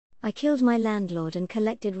I killed my landlord and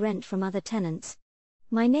collected rent from other tenants.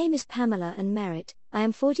 My name is Pamela Ann Merritt. I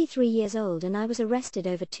am 43 years old and I was arrested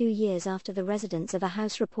over 2 years after the residents of a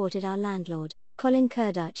house reported our landlord, Colin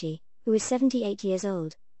Kurdachi, who is 78 years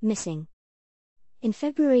old, missing. In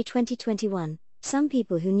February 2021, some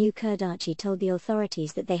people who knew Kurdachi told the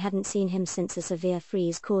authorities that they hadn't seen him since a severe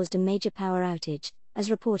freeze caused a major power outage,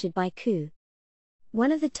 as reported by Ku.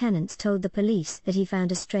 One of the tenants told the police that he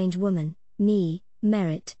found a strange woman, me,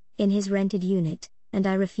 Merritt, in his rented unit, and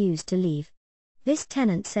I refused to leave. This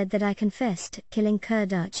tenant said that I confessed to killing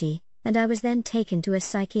Kurdachi, and I was then taken to a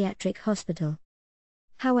psychiatric hospital.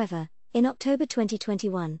 However, in October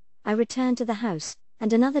 2021, I returned to the house,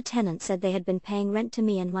 and another tenant said they had been paying rent to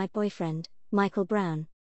me and my boyfriend, Michael Brown.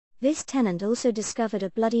 This tenant also discovered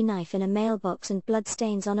a bloody knife in a mailbox and blood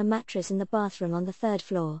stains on a mattress in the bathroom on the 3rd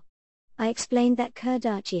floor. I explained that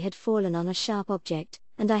Kurdachi had fallen on a sharp object,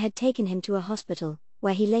 and I had taken him to a hospital,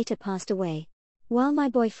 where he later passed away. While my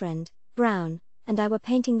boyfriend, Brown, and I were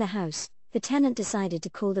painting the house, the tenant decided to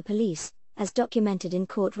call the police, as documented in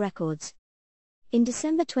court records. In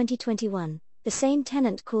December 2021, the same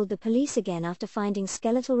tenant called the police again after finding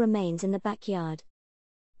skeletal remains in the backyard.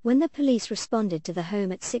 When the police responded to the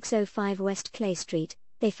home at 605 West Clay Street,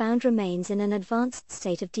 they found remains in an advanced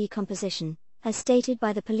state of decomposition, as stated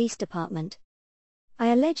by the police department. I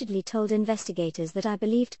allegedly told investigators that I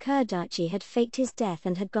believed Kurdachi had faked his death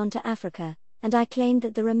and had gone to Africa, and I claimed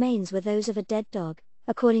that the remains were those of a dead dog,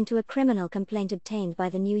 according to a criminal complaint obtained by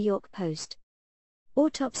the New York Post.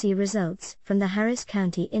 Autopsy results from the Harris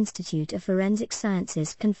County Institute of Forensic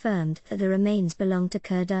Sciences confirmed that the remains belonged to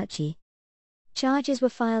Kurdachi. Charges were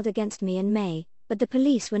filed against me in May, but the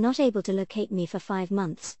police were not able to locate me for 5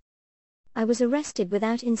 months. I was arrested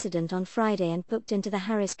without incident on Friday and booked into the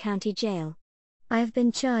Harris County Jail. I have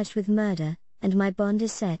been charged with murder, and my bond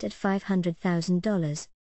is set at $500,000.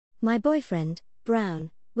 My boyfriend,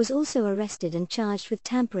 Brown, was also arrested and charged with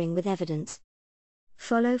tampering with evidence.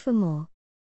 Follow for more.